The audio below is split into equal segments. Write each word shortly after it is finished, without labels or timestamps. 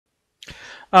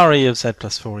RE of z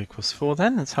plus 4 equals 4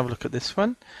 then. Let's have a look at this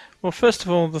one. Well, first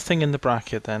of all, the thing in the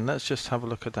bracket then, let's just have a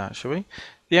look at that, shall we?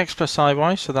 The x plus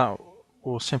iy, so that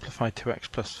will simplify to x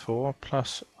plus 4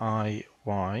 plus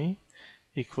iy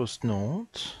equals 0.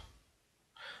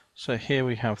 So here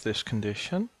we have this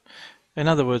condition. In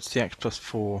other words, the x plus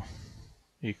 4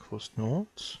 equals 0.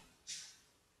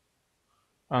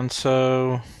 And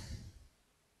so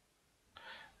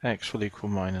x will equal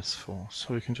minus 4.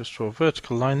 So we can just draw a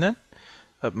vertical line then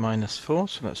at minus 4.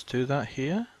 So let's do that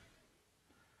here.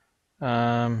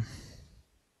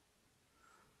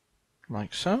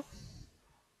 Like so.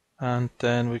 And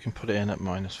then we can put it in at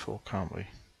minus 4, can't we?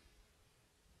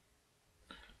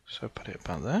 So put it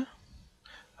about there.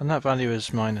 And that value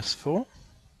is minus 4.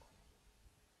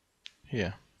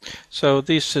 Here. So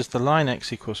this is the line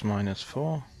x equals minus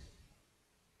 4.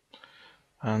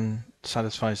 And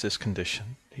satisfies this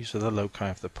condition. These are the loci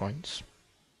of the points.